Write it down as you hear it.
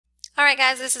All right,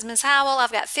 guys, this is Ms. Howell.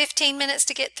 I've got 15 minutes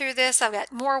to get through this. I've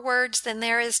got more words than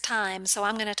there is time, so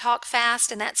I'm going to talk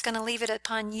fast, and that's going to leave it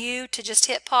upon you to just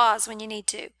hit pause when you need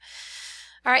to.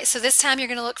 All right, so this time you're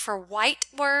going to look for white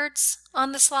words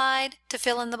on the slide to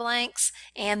fill in the blanks,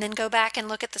 and then go back and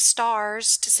look at the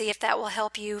stars to see if that will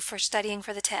help you for studying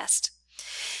for the test.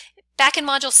 Back in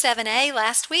Module 7a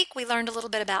last week, we learned a little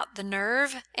bit about the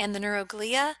nerve and the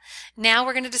neuroglia. Now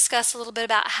we're going to discuss a little bit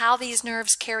about how these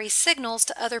nerves carry signals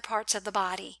to other parts of the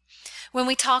body. When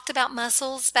we talked about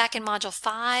muscles back in Module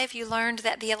 5, you learned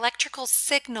that the electrical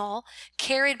signal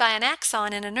carried by an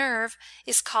axon in a nerve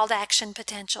is called action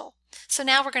potential. So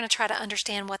now we're going to try to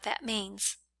understand what that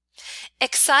means.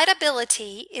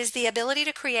 Excitability is the ability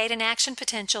to create an action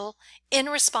potential in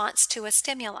response to a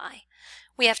stimuli.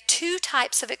 We have two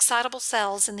types of excitable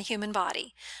cells in the human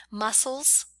body,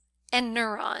 muscles and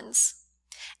neurons.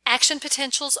 Action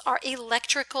potentials are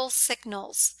electrical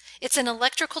signals. It's an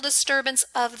electrical disturbance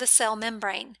of the cell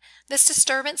membrane. This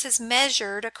disturbance is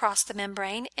measured across the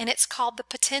membrane, and it's called the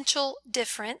potential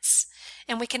difference,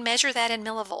 and we can measure that in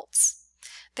millivolts.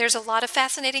 There's a lot of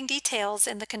fascinating details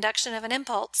in the conduction of an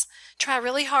impulse. Try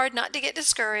really hard not to get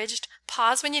discouraged,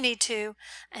 pause when you need to,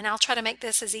 and I'll try to make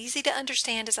this as easy to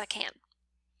understand as I can.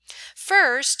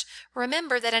 First,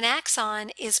 remember that an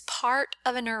axon is part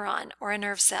of a neuron or a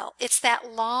nerve cell. It's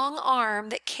that long arm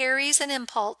that carries an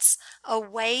impulse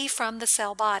away from the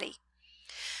cell body.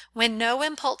 When no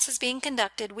impulse is being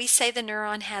conducted, we say the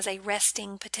neuron has a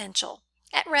resting potential.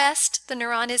 At rest, the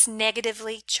neuron is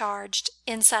negatively charged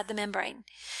inside the membrane.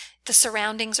 The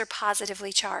surroundings are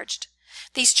positively charged.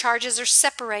 These charges are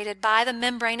separated by the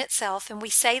membrane itself, and we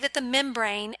say that the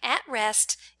membrane at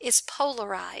rest is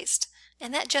polarized.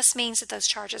 And that just means that those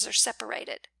charges are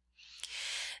separated.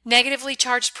 Negatively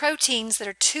charged proteins that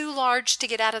are too large to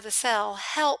get out of the cell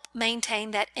help maintain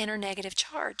that inner negative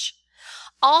charge.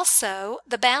 Also,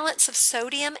 the balance of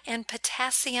sodium and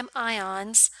potassium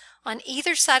ions on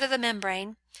either side of the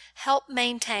membrane help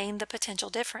maintain the potential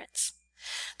difference.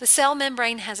 The cell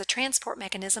membrane has a transport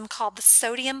mechanism called the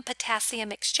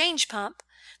sodium-potassium exchange pump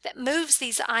that moves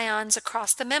these ions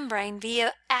across the membrane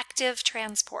via active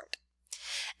transport.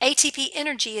 ATP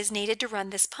energy is needed to run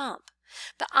this pump.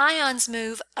 The ions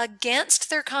move against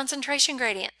their concentration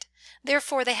gradient.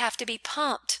 Therefore, they have to be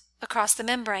pumped across the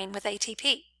membrane with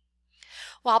ATP.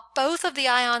 While both of the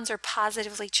ions are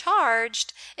positively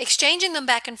charged, exchanging them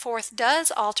back and forth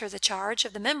does alter the charge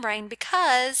of the membrane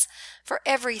because for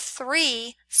every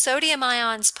 3 sodium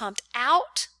ions pumped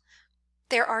out,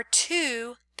 there are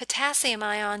 2 potassium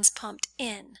ions pumped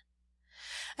in.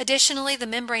 Additionally, the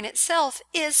membrane itself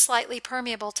is slightly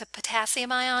permeable to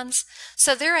potassium ions,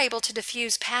 so they're able to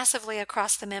diffuse passively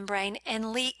across the membrane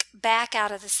and leak back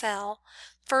out of the cell,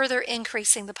 further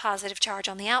increasing the positive charge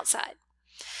on the outside.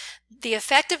 The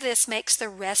effect of this makes the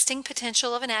resting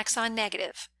potential of an axon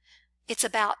negative. It's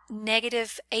about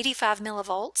negative 85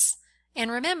 millivolts,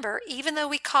 and remember, even though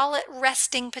we call it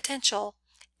resting potential,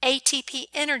 ATP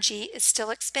energy is still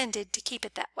expended to keep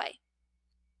it that way.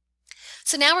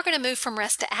 So now we're going to move from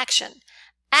rest to action.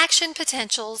 Action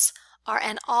potentials are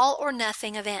an all or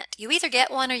nothing event. You either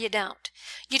get one or you don't.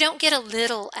 You don't get a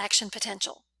little action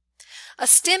potential. A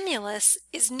stimulus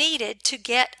is needed to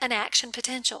get an action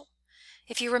potential.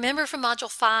 If you remember from Module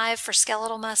 5 for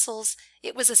skeletal muscles,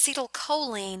 it was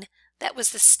acetylcholine that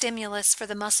was the stimulus for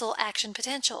the muscle action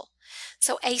potential.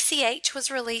 So ACH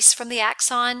was released from the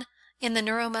axon in the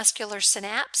neuromuscular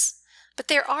synapse, but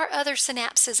there are other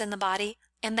synapses in the body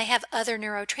and they have other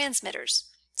neurotransmitters.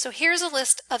 So here's a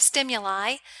list of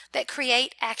stimuli that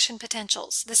create action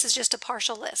potentials. This is just a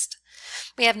partial list.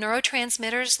 We have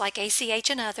neurotransmitters like ACH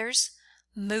and others,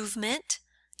 movement,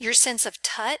 your sense of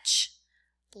touch,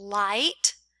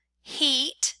 light,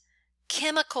 heat,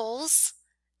 chemicals,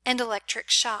 and electric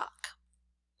shock.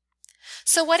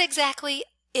 So what exactly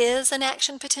is an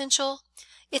action potential?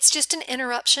 It's just an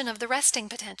interruption of the resting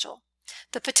potential.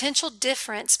 The potential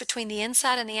difference between the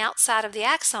inside and the outside of the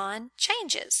axon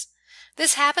changes.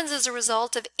 This happens as a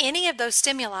result of any of those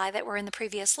stimuli that were in the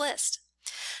previous list.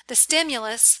 The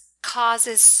stimulus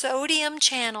causes sodium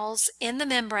channels in the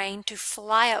membrane to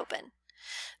fly open.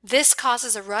 This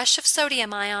causes a rush of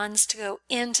sodium ions to go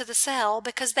into the cell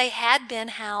because they had been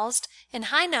housed in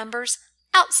high numbers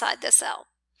outside the cell.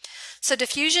 So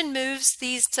diffusion moves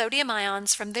these sodium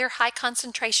ions from their high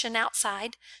concentration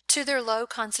outside to their low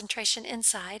concentration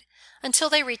inside until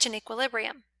they reach an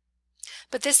equilibrium.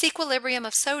 But this equilibrium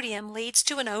of sodium leads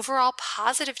to an overall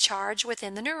positive charge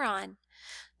within the neuron.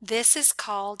 This is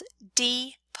called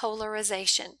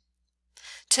depolarization.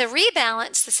 To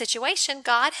rebalance the situation,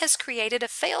 God has created a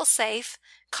failsafe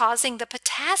causing the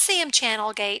potassium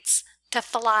channel gates to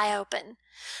fly open.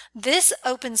 This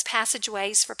opens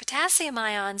passageways for potassium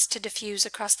ions to diffuse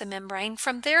across the membrane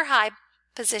from their high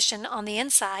position on the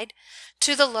inside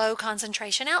to the low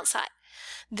concentration outside.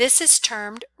 This is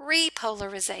termed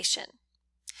repolarization.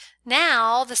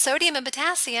 Now, the sodium and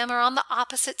potassium are on the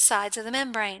opposite sides of the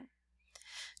membrane.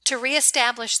 To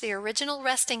reestablish the original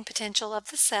resting potential of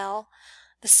the cell,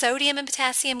 the sodium and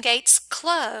potassium gates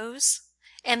close,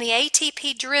 and the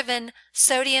ATP-driven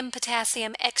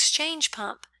sodium-potassium exchange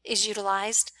pump is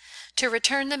utilized to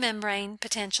return the membrane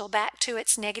potential back to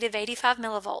its negative 85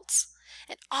 millivolts.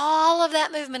 And all of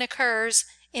that movement occurs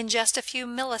in just a few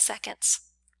milliseconds.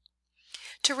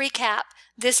 To recap,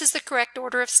 this is the correct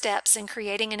order of steps in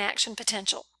creating an action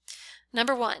potential.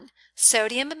 Number 1,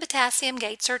 sodium and potassium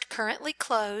gates are currently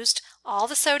closed. All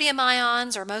the sodium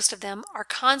ions, or most of them, are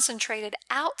concentrated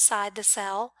outside the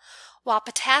cell, while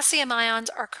potassium ions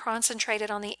are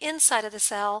concentrated on the inside of the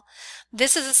cell.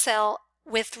 This is a cell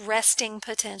with resting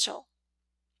potential.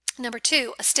 Number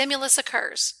 2, a stimulus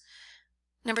occurs.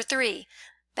 Number 3,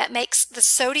 that makes the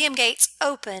sodium gates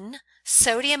open.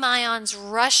 Sodium ions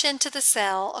rush into the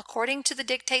cell according to the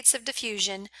dictates of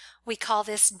diffusion. We call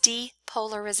this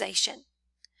depolarization.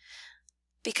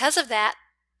 Because of that,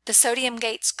 the sodium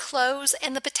gates close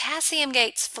and the potassium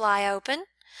gates fly open.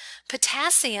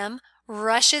 Potassium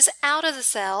rushes out of the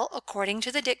cell according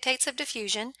to the dictates of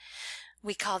diffusion.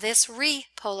 We call this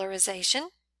repolarization.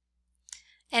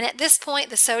 And at this point,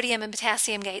 the sodium and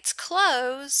potassium gates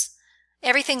close.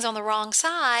 Everything's on the wrong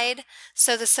side,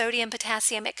 so the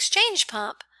sodium-potassium exchange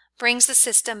pump brings the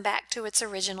system back to its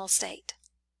original state.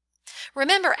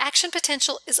 Remember, action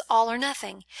potential is all or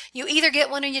nothing. You either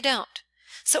get one or you don't.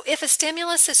 So if a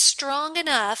stimulus is strong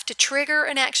enough to trigger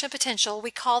an action potential, we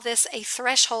call this a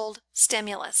threshold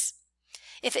stimulus.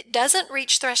 If it doesn't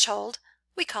reach threshold,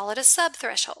 we call it a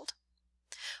subthreshold.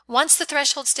 Once the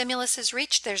threshold stimulus is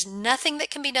reached, there's nothing that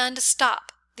can be done to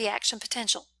stop the action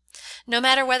potential. No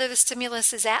matter whether the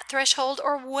stimulus is at threshold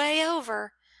or way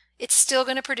over, it's still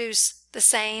going to produce the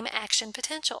same action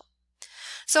potential.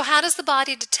 So how does the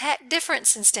body detect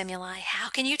difference in stimuli? How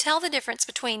can you tell the difference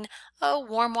between,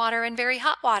 warm water and very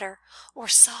hot water, or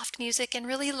soft music and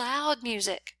really loud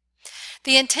music?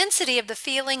 The intensity of the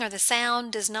feeling or the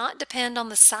sound does not depend on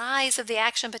the size of the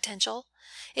action potential.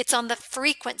 It's on the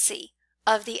frequency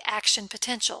of the action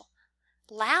potential.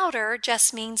 Louder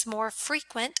just means more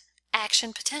frequent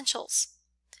action potentials.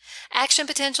 Action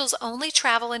potentials only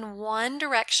travel in one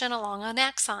direction along an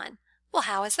axon. Well,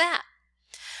 how is that?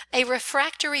 A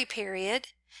refractory period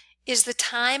is the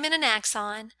time in an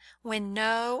axon when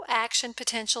no action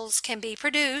potentials can be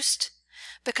produced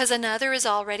because another is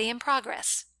already in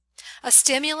progress. A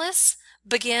stimulus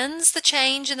begins the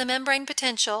change in the membrane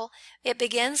potential. It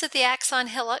begins at the axon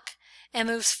hillock and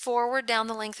moves forward down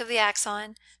the length of the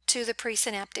axon to the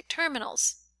presynaptic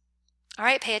terminals. All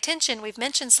right, pay attention. We've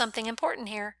mentioned something important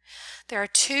here. There are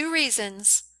 2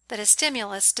 reasons that a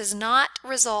stimulus does not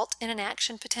result in an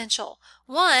action potential.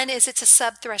 One is it's a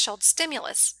subthreshold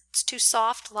stimulus. It's too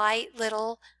soft, light,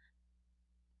 little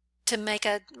to make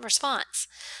a response.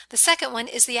 The second one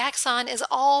is the axon is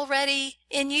already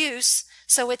in use,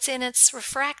 so it's in its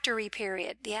refractory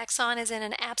period. The axon is in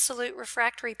an absolute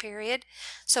refractory period,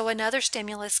 so another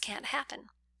stimulus can't happen,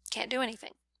 can't do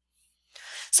anything.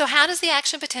 So how does the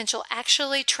action potential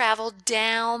actually travel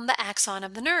down the axon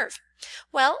of the nerve?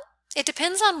 Well, it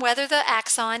depends on whether the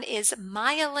axon is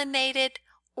myelinated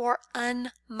or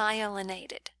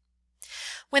unmyelinated.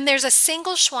 When there's a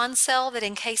single Schwann cell that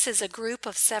encases a group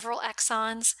of several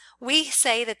axons, we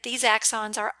say that these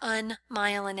axons are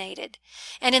unmyelinated.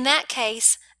 And in that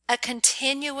case, a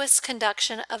continuous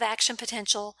conduction of action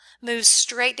potential moves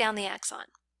straight down the axon.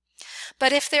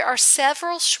 But if there are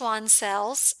several Schwann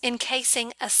cells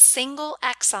encasing a single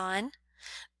axon,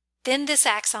 then this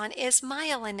axon is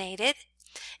myelinated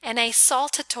and a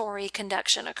saltatory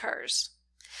conduction occurs.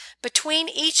 Between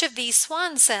each of these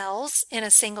Schwann cells in a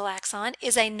single axon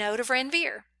is a node of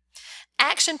Ranvier.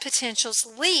 Action potentials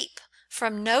leap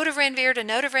from node of Ranvier to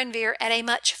node of Ranvier at a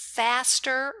much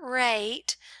faster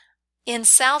rate in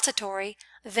saltatory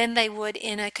than they would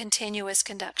in a continuous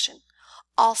conduction.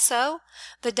 Also,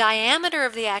 the diameter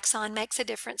of the axon makes a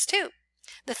difference too.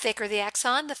 The thicker the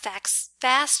axon, the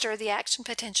faster the action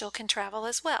potential can travel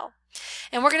as well.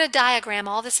 And we're going to diagram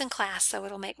all this in class so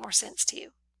it'll make more sense to you.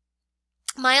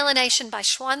 Myelination by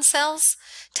Schwann cells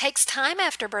takes time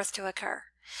after birth to occur.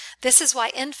 This is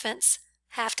why infants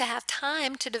have to have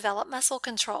time to develop muscle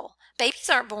control. Babies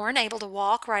aren't born able to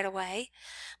walk right away.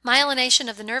 Myelination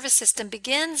of the nervous system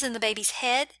begins in the baby's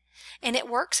head and it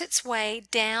works its way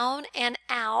down and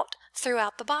out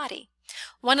throughout the body.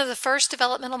 One of the first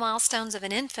developmental milestones of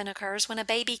an infant occurs when a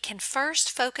baby can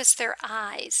first focus their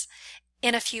eyes.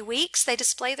 In a few weeks, they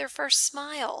display their first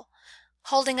smile.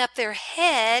 Holding up their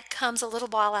head comes a little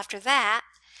while after that.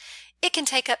 It can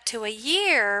take up to a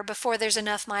year before there's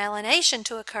enough myelination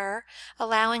to occur,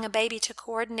 allowing a baby to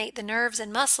coordinate the nerves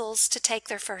and muscles to take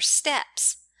their first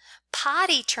steps.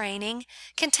 Potty training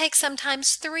can take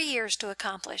sometimes 3 years to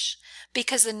accomplish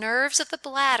because the nerves of the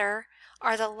bladder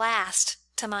are the last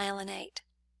to myelinate.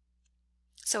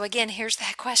 So again, here's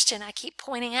that question I keep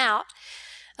pointing out.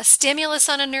 A stimulus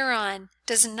on a neuron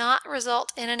does not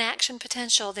result in an action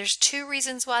potential. There's 2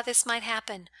 reasons why this might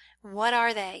happen. What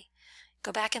are they?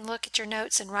 Go back and look at your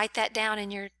notes and write that down in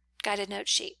your guided note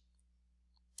sheet.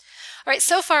 All right,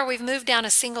 so far we've moved down a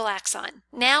single axon.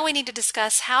 Now we need to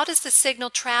discuss, how does the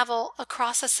signal travel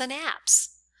across a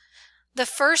synapse? The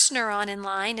first neuron in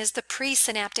line is the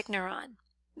presynaptic neuron.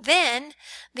 Then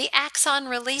the axon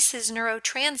releases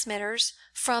neurotransmitters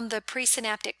from the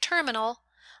presynaptic terminal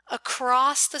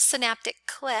across the synaptic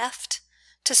cleft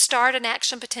to start an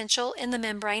action potential in the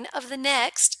membrane of the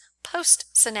next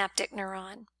postsynaptic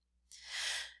neuron.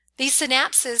 These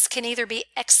synapses can either be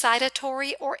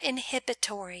excitatory or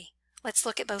inhibitory. Let's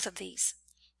look at both of these.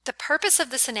 The purpose of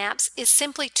the synapse is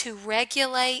simply to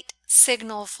regulate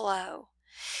signal flow.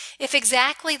 If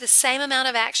exactly the same amount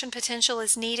of action potential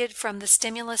is needed from the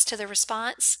stimulus to the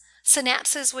response,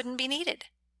 synapses wouldn't be needed.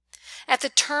 At the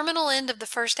terminal end of the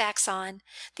first axon,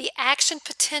 the action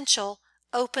potential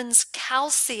opens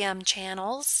calcium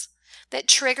channels that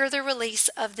trigger the release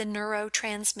of the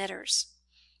neurotransmitters,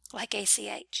 like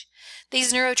ACH.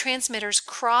 These neurotransmitters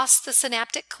cross the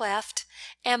synaptic cleft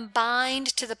and bind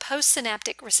to the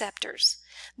postsynaptic receptors.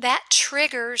 That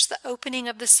triggers the opening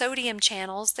of the sodium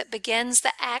channels that begins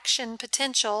the action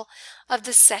potential of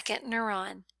the second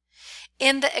neuron.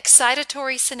 In the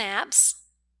excitatory synapse,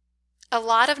 a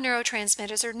lot of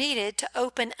neurotransmitters are needed to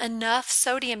open enough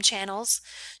sodium channels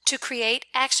to create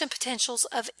action potentials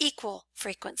of equal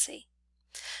frequency.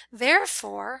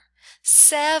 Therefore,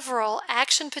 several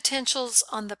action potentials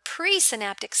on the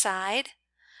presynaptic side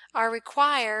are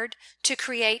required to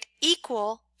create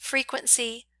equal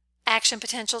frequency action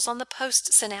potentials on the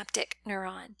postsynaptic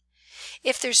neuron.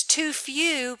 If there's too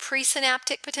few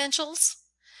presynaptic potentials,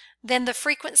 then the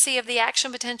frequency of the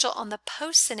action potential on the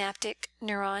postsynaptic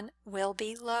neuron will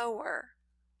be lower.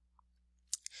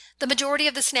 The majority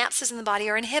of the synapses in the body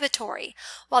are inhibitory,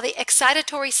 while the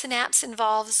excitatory synapse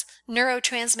involves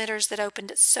neurotransmitters that open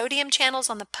to sodium channels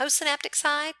on the postsynaptic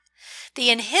side. The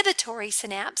inhibitory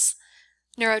synapse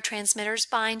neurotransmitters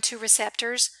bind to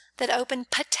receptors that open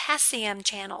potassium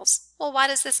channels. Well, why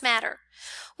does this matter?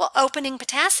 Well, opening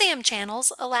potassium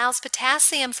channels allows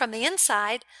potassium from the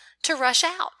inside to rush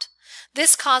out.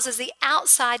 This causes the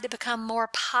outside to become more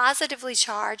positively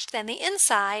charged than the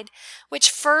inside, which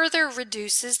further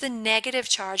reduces the negative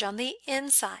charge on the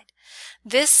inside.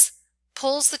 This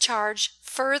pulls the charge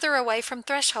further away from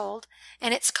threshold,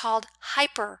 and it's called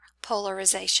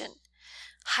hyperpolarization.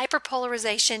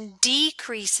 Hyperpolarization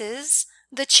decreases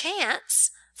the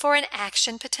chance for an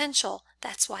action potential.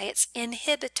 That's why it's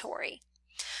inhibitory.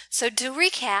 So to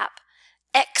recap,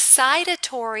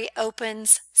 excitatory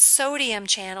opens sodium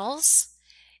channels,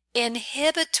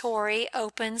 inhibitory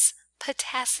opens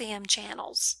potassium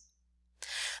channels.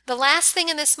 The last thing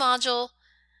in this module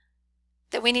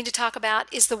that we need to talk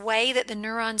about is the way that the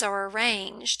neurons are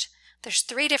arranged. There's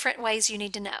 3 different ways you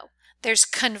need to know. There's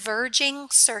converging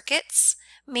circuits,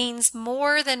 means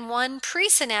more than one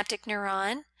presynaptic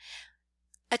neuron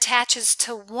attaches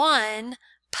to one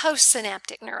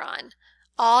postsynaptic neuron.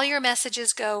 All your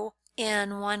messages go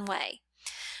in one way.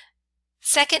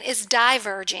 Second is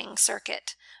diverging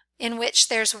circuit, in which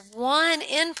there's one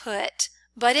input,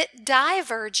 but it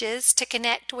diverges to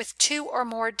connect with 2 or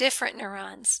more different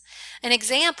neurons. An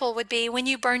example would be when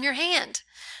you burn your hand.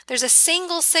 There's a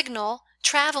single signal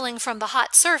traveling from the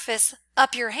hot surface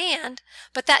up your hand,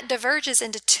 but that diverges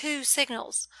into 2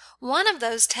 signals. One of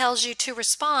those tells you to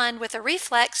respond with a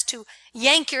reflex to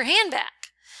yank your hand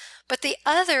back, but the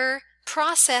other,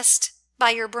 processed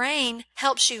by your brain,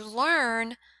 helps you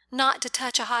learn not to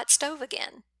touch a hot stove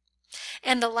again.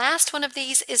 And the last one of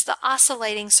these is the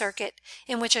oscillating circuit,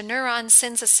 in which a neuron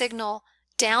sends a signal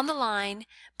down the line,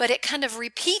 but it kind of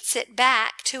repeats it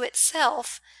back to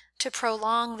itself to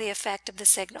prolong the effect of the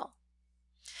signal.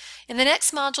 In the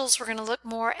next modules, we're going to look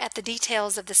more at the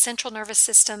details of the central nervous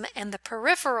system and the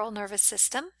peripheral nervous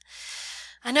system.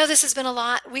 I know this has been a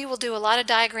lot. We will do a lot of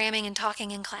diagramming and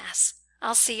talking in class.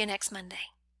 I'll see you next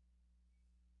Monday.